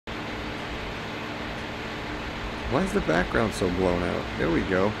Why is the background so blown out? There we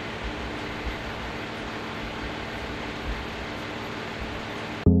go.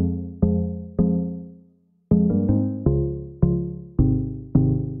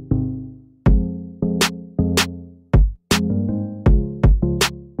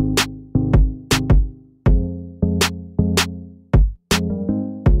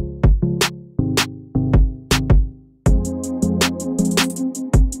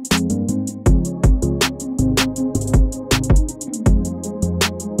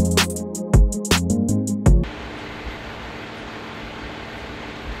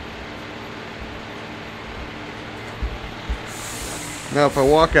 Now if I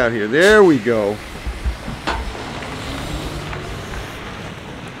walk out here, there we go.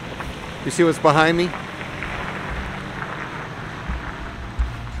 You see what's behind me?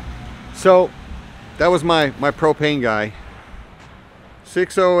 So that was my propane guy.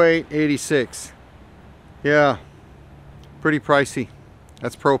 608.86. Yeah, pretty pricey.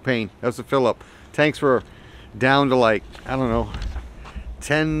 That's propane. That's a fill up. Tanks were down to like, I don't know,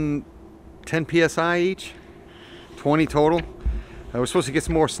 10 psi each, 20 total. We're supposed to get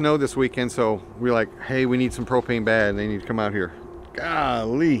some more snow this weekend, so we're like, hey, we need some propane bad. They need to come out here.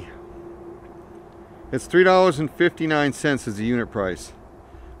 Golly. It's $3.59 is the unit price.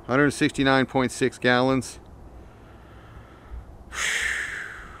 169.6 gallons.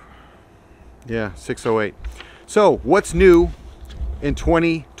 Yeah, 608. So, what's new in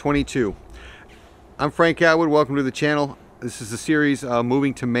 2022? I'm Frank Atwood. Welcome to the channel. This is the series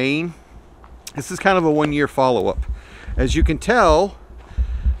Moving to Maine. This is kind of a one-year follow-up. As you can tell,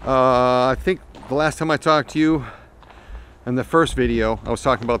 I think the last time I talked to you in the first video, I was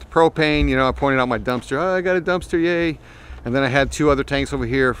talking about the propane. You know, I pointed out my dumpster. Oh, I got a dumpster, yay. And then I had two other tanks over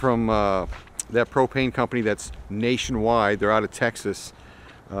here from that propane company that's nationwide. They're out of Texas,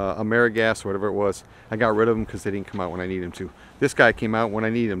 Amerigas, whatever it was. I got rid of them because they didn't come out when I needed them to. This guy came out when I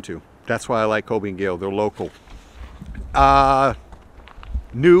needed him to. That's why I like Kobe and Gale. They're local.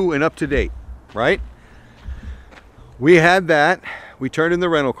 New and up to date, right? We had that. We turned in the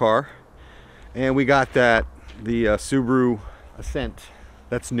rental car, and we got the Subaru Ascent.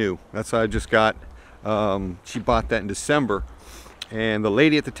 That's new. That's what I just got. She bought that in December, and the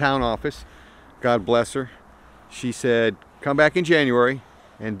lady at the town office, God bless her, she said, come back in January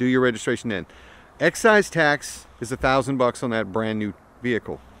and do your registration then. Excise tax is $1,000 on that brand new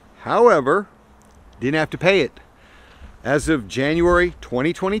vehicle. However, didn't have to pay it. As of January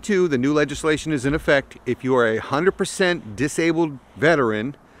 2022, the new legislation is in effect. If you are a 100% disabled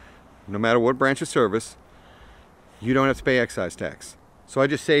veteran, no matter what branch of service, you don't have to pay excise tax. So I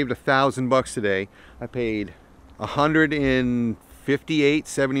just saved $1,000 today. I paid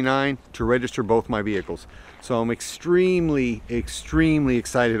 $158.79 to register both my vehicles. So I'm extremely, extremely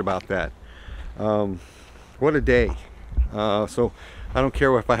excited about that. What a day. So I don't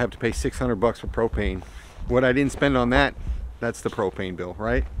care if I have to pay $600 for propane. What I didn't spend on that, that's the propane bill,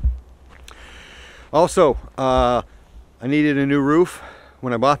 right? Also, I needed a new roof.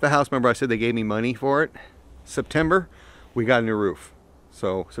 When I bought the house, remember I said they gave me money for it? September, we got a new roof.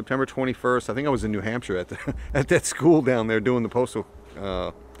 So September 21st, I think I was in New Hampshire at at that school down there doing the postal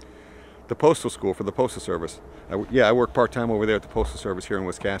school for the postal service. I work part-time over there at the postal service here in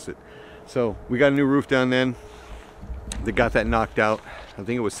Wiscasset. So we got a new roof down then. They got that knocked out. I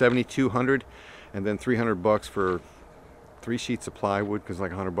think it was $7,200. And then $300 for 3 sheets of plywood, because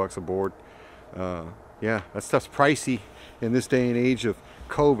like $100 a board. Yeah, that stuff's pricey in this day and age of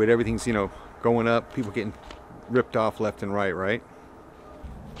COVID. Everything's, you know, going up. People getting ripped off left and right?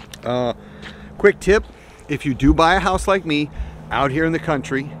 Quick tip: if you do buy a house like me out here in the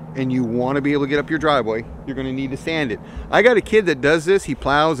country and you want to be able to get up your driveway, you're going to need to sand it. I got a kid that does this. He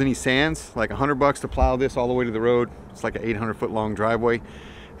plows and he sands. Like $100 to plow this all the way to the road. It's like an 800-foot long driveway,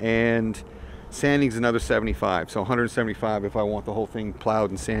 and sanding's another $75, so $175 if I want the whole thing plowed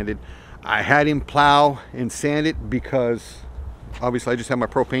and sanded. I had him plow and sand it because obviously I just have my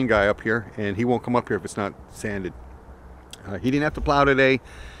propane guy up here, and he won't come up here if it's not sanded. He didn't have to plow today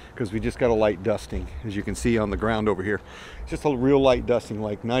because we just got a light dusting, as you can see on the ground over here. Just a real light dusting,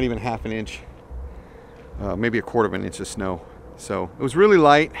 like not even half an inch, maybe a quarter of an inch of snow. So it was really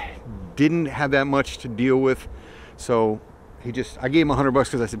light, didn't have that much to deal with. So I gave him $100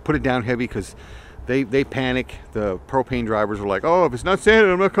 because I said put it down heavy, because they panic. The propane drivers were like, oh, if it's not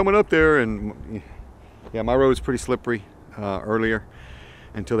sanded, I'm not coming up there. And yeah, my road was pretty slippery earlier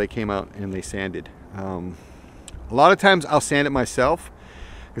until they came out and they sanded. A lot of times I'll sand it myself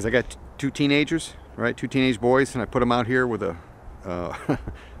because I got two teenagers, right? 2 teenage boys, and I put them out here with a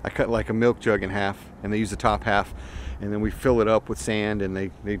I cut like a milk jug in half, and they use the top half, and then we fill it up with sand, and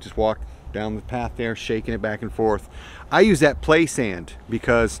they just walk down the path there, shaking it back and forth. I use that play sand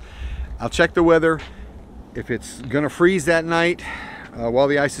because I'll check the weather. If it's gonna freeze that night, while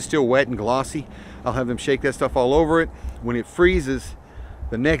the ice is still wet and glossy, I'll have them shake that stuff all over it. When it freezes,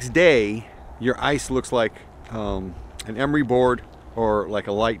 the next day, your ice looks like an emery board or like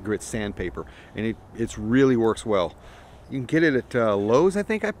a light grit sandpaper, and it really works well. You can get it at Lowe's, I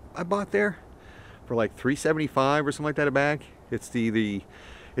think I bought there for like $3.75 or something like that a bag. It's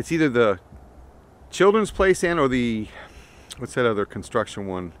it's either the Children's Play Sand or the, what's that other construction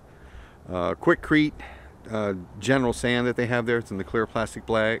one? Quickcrete general sand that they have there. It's in the clear plastic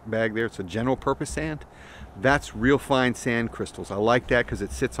bag there. It's a general purpose sand. That's real fine sand crystals. I like that because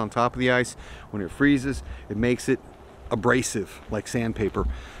it sits on top of the ice. When it freezes, it makes it abrasive like sandpaper.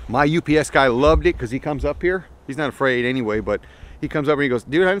 My UPS guy loved it because he comes up here. He's not afraid anyway, but he comes up and he goes,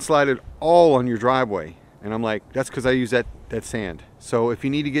 dude, I didn't slide it all on your driveway. And I'm like, that's because I use that sand. So if you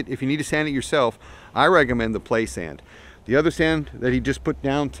need to sand it yourself, I recommend the play sand. The other sand that he just put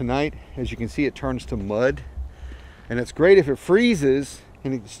down tonight, as you can see, it turns to mud. And it's great if it freezes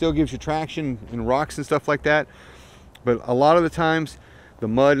and it still gives you traction in rocks and stuff like that. But a lot of the times, the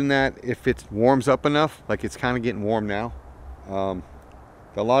mud in that, if it warms up enough, like it's kind of getting warm now,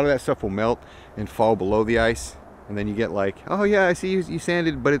 a lot of that stuff will melt and fall below the ice. And then you get like, oh yeah, I see you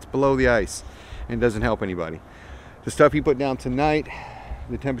sanded, but it's below the ice. And it doesn't help anybody. The stuff he put down tonight,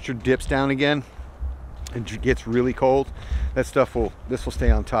 the temperature dips down again and gets really cold. That stuff this will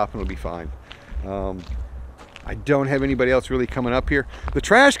stay on top and it'll be fine. I don't have anybody else really coming up here. The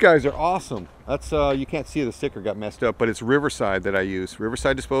trash guys are awesome. That's you can't see the sticker got messed up, but it's Riverside that I use,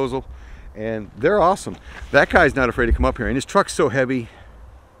 Riverside Disposal, and they're awesome. That guy's not afraid to come up here, and his truck's so heavy,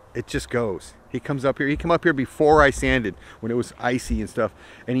 it just goes. He comes up here. He came up here before I sanded when it was icy and stuff,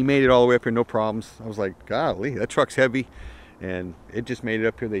 and he made it all the way up here, no problems. I was like, golly, that truck's heavy, and it just made it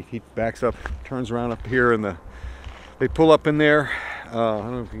up here. He backs up, turns around up here, and they pull up in there. I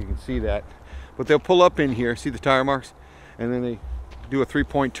don't know if you can see that, but they'll pull up in here, see the tire marks, and then they do a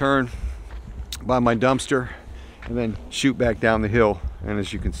 3-point turn by my dumpster and then shoot back down the hill. And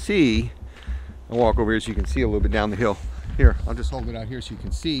as you can see, I'll walk over here so you can see a little bit down the hill. Here, I'll just hold it out here so you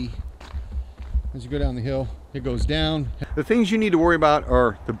can see. As you go down the hill, it goes down. The things you need to worry about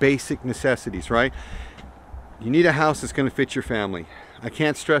are the basic necessities, right? You need a house that's going to fit your family. I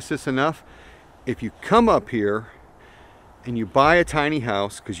can't stress this enough. If you come up here and you buy a tiny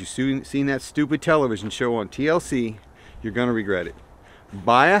house because you've seen that stupid television show on TLC, you're going to regret it.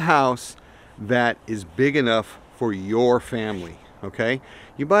 Buy a house that is big enough for your family, okay?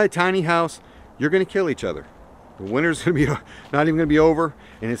 You buy a tiny house, you're going to kill each other. The winter's going to be not even going to be over,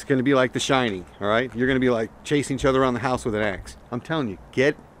 and it's going to be like The Shining, all right? You're going to be like chasing each other around the house with an axe. I'm telling you,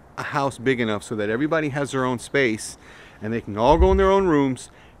 get a house big enough so that everybody has their own space and they can all go in their own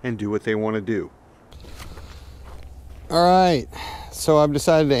rooms and do what they want to do. All right, so I've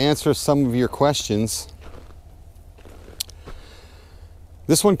decided to answer some of your questions.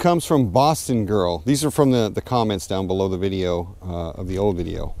 This one comes from Boston Girl. These are from the comments down below the video of the old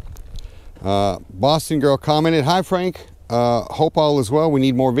video. Boston Girl commented, "Hi Frank, hope all is well. We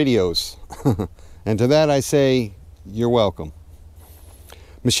need more videos." And to that I say, you're welcome.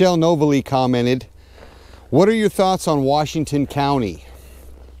 Michelle Novely commented, "What are your thoughts on Washington County?"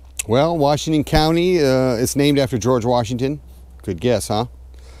 Well, Washington County is named after George Washington. Good guess, huh?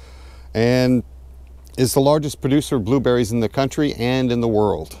 And is the largest producer of blueberries in the country and in the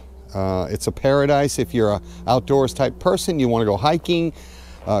world. It's a paradise if you're an outdoors type person. You want to go hiking,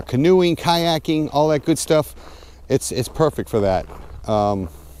 canoeing, kayaking, all that good stuff. It's perfect for that.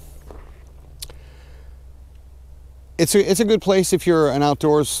 It's a good place if you're an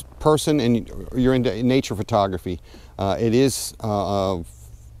outdoors person and you're into nature photography. It is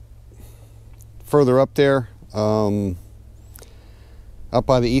further up there, up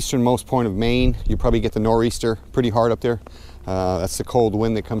by the easternmost point of Maine. You probably get the nor'easter pretty hard up there. That's the cold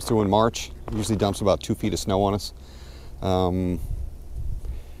wind that comes through in March. It usually dumps about 2 feet of snow on us.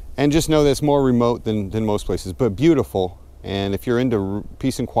 And just know that it's more remote than most places, but beautiful. And if you're into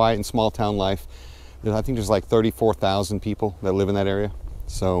peace and quiet and small town life, I think there's like 34,000 people that live in that area.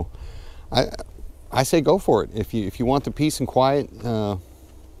 So I say go for it. If you want the peace and quiet,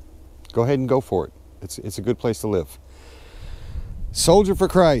 go ahead and go for it. It's a good place to live. Soldier for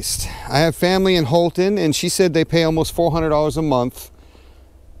Christ. I have family in Holton, and she said they pay almost $400 a month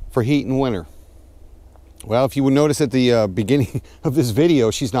for heat in winter. Well, if you would notice at the beginning of this video,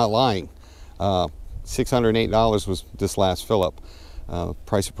 she's not lying. $608 was this last fill up.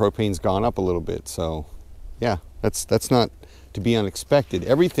 Price of propane's gone up a little bit, so yeah, that's not to be unexpected.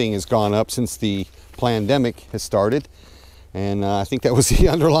 Everything has gone up since the pandemic has started. And I think that was the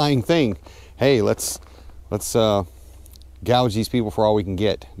underlying thing. Hey, let's gouge these people for all we can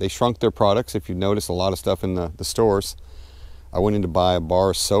get. They shrunk their products. If you notice, a lot of stuff in the stores. I went in to buy a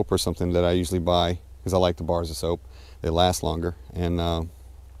bar of soap or something that I usually buy because I like the bars of soap. They last longer. And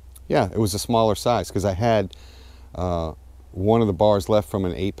yeah, it was a smaller size because I had one of the bars left from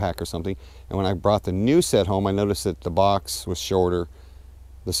an 8-pack or something. And when I brought the new set home, I noticed that the box was shorter,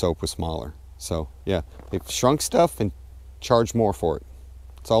 the soap was smaller. So yeah, they've shrunk stuff and charged more for it.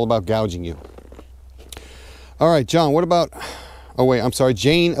 It's all about gouging you. All right, John, what about, oh wait, I'm sorry,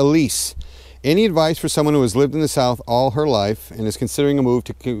 Jane Elise. Any advice for someone who has lived in the South all her life and is considering a move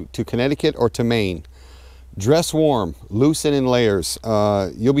to Connecticut or to Maine? Dress warm, loosen in layers.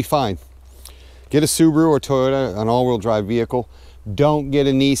 You'll be fine. Get a Subaru or Toyota, an all-wheel drive vehicle. Don't get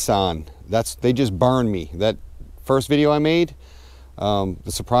a Nissan. They just burned me. That first video I made, the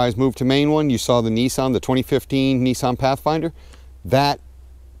surprise move to Maine one, you saw the Nissan, the 2015 Nissan Pathfinder. That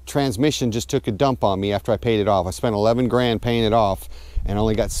transmission just took a dump on me after I paid it off. I spent 11 grand paying it off and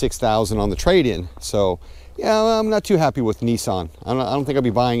only got 6,000 on the trade-in. So yeah, I'm not too happy with Nissan. I don't think I'll be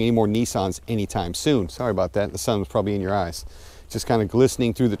buying any more Nissans anytime soon. Sorry about that. The sun was probably in your eyes. Just kind of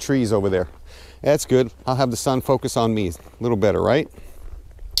glistening through the trees over there. That's good. I'll have the sun focus on me. A little better, right?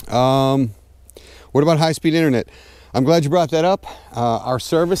 What about high-speed internet? I'm glad you brought that up. Our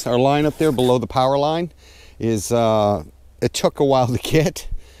service, our line up there below the power line is, it took a while to get.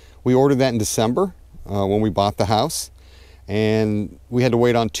 We ordered that in December when we bought the house, and we had to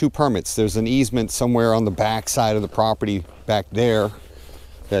wait on 2 permits. There's an easement somewhere on the back side of the property back there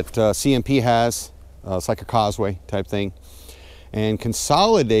that CMP has. It's like a causeway type thing. And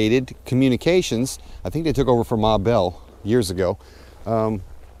Consolidated Communications, I think they took over from Ma Bell years ago.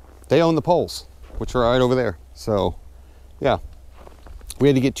 They own the poles, which are right over there. So yeah, we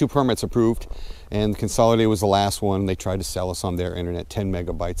had to get 2 permits approved, and Consolidated was the last one. They tried to sell us on their internet 10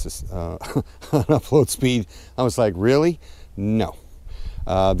 megabytes upload speed. I was like, really? No.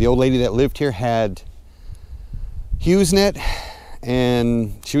 The old lady that lived here had HughesNet,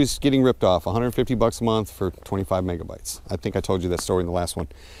 and she was getting ripped off. 150 bucks a month for 25 megabytes. I think I told you that story in the last one.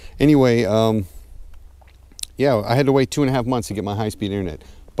 Anyway, yeah, I had to wait 2.5 months to get my high-speed internet,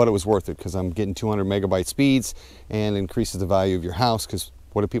 but it was worth it because I'm getting 200 megabyte speeds and increases the value of your house. Because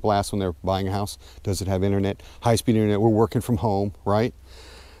what do people ask when they're buying a house? Does it have internet? High-speed internet. We're working from home, right?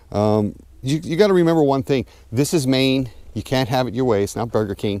 You got to remember one thing. This is Maine. You can't have it your way. It's not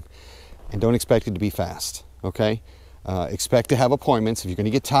Burger King, and don't expect it to be fast. Okay? Expect to have appointments. If you're going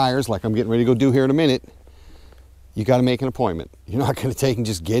to get tires, like I'm getting ready to go do here in a minute, you got to make an appointment. You're not going to take and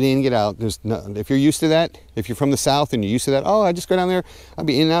just get in, get out. There's no, if you're used to that, if you're from the South and you're used to that, oh, I just go down there, I'll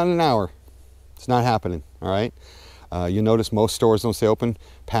be in and out in an hour. It's not happening, all right? You notice most stores don't stay open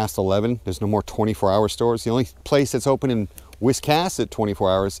past 11. There's no more 24-hour stores. The only place that's open in Wiscasset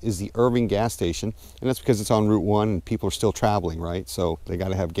 24 hours is the Irving gas station, and that's because it's on Route 1 and people are still traveling, right? So they got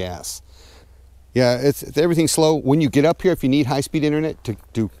to have gas. Yeah, it's everything's slow. When you get up here, if you need high-speed internet to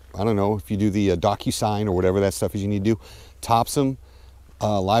do, I don't know, if you do the DocuSign or whatever that stuff is you need to do, Topsom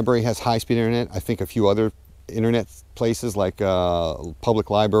Library has high-speed internet. I think a few other internet places like public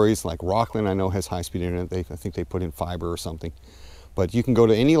libraries like Rockland, I know, has high-speed internet. I think they put in fiber or something. But you can go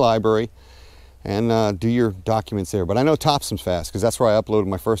to any library and do your documents there. But I know Topsom's fast because that's where I uploaded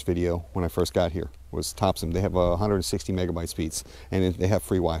my first video when I first got here, was Topsom. They have 160 megabyte speeds, and they have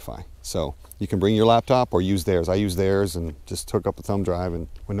free Wi-Fi. So you can bring your laptop or use theirs. I use theirs and just hook up a thumb drive, and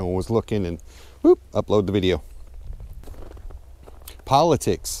when no one was looking, and whoop, upload the video.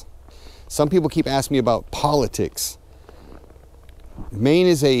 Politics. Some people keep asking me about politics. Maine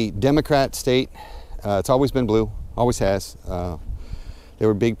is a Democrat state. It's always been blue, always has. They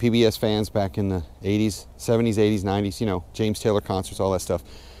were big PBS fans back in the 80s, 70s, 80s, 90s, you know, James Taylor concerts, all that stuff.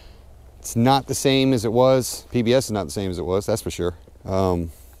 It's not the same as it was. PBS is not the same as it was, that's for sure.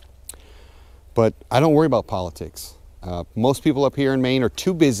 But I don't worry about politics. Most people up here in Maine are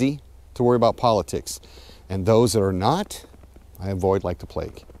too busy to worry about politics. And those that are not, I avoid like the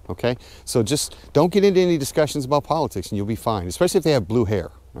plague, okay? So just don't get into any discussions about politics and you'll be fine, especially if they have blue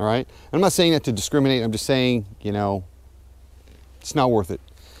hair, all right? I'm not saying that to discriminate, I'm just saying, you know, it's not worth it.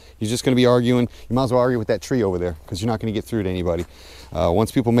 You're just going to be arguing. You might as well argue with that tree over there because you're not going to get through to anybody.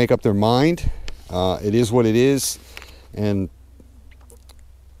 Once people make up their mind, it is what it is, and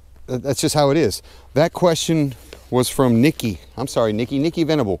that's just how it is. That question was from Nikki. I'm sorry, Nikki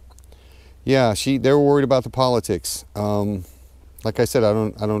Venable. Yeah, they were worried about the politics. Like I said, I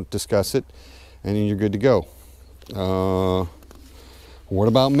don't discuss it, and then you're good to go. What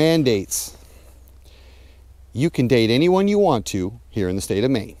about mandates? You can date anyone you want to here in the state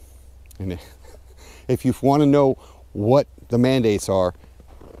of Maine. And if you want to know what the mandates are,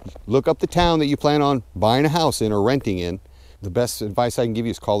 look up the town that you plan on buying a house in or renting in. The best advice I can give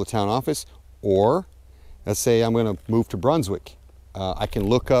you is call the town office, or let's say I'm going to move to Brunswick. I can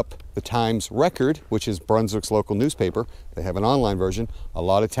look up the Times Record, which is Brunswick's local newspaper. They have an online version. A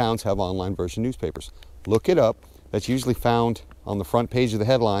lot of towns have online version newspapers. Look it up. That's usually found on the front page of the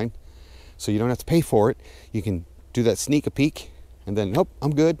headline, so you don't have to pay for it. You can do that sneak a peek, and then, nope,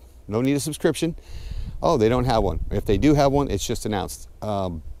 I'm good. No need a subscription. Oh, they don't have one. If they do have one, it's just announced.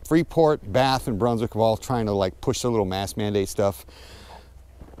 Freeport, Bath, and Brunswick are all trying to like push their little mask mandate stuff.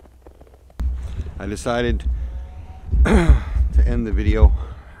 I decided to end the video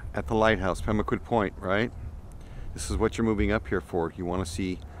at the lighthouse, Pemaquid Point, right? This is what you're moving up here for. You want to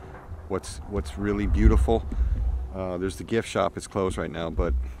see what's really beautiful. There's the gift shop. It's closed right now,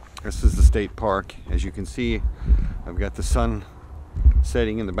 but this is the state park. As you can see, I've got the sun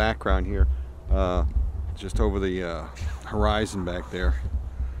setting in the background here, just over the horizon back there.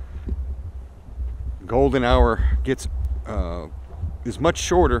 Golden hour is much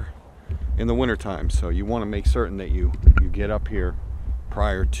shorter in the winter time, so you want to make certain that you get up here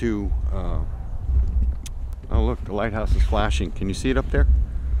prior to oh look, the lighthouse is flashing. Can you see it up there?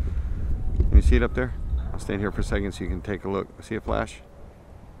 Can you see it up there? I'll stand here for a second so you can take a look. See it flash?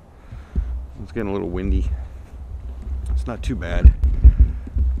 It's getting a little windy. It's not too bad.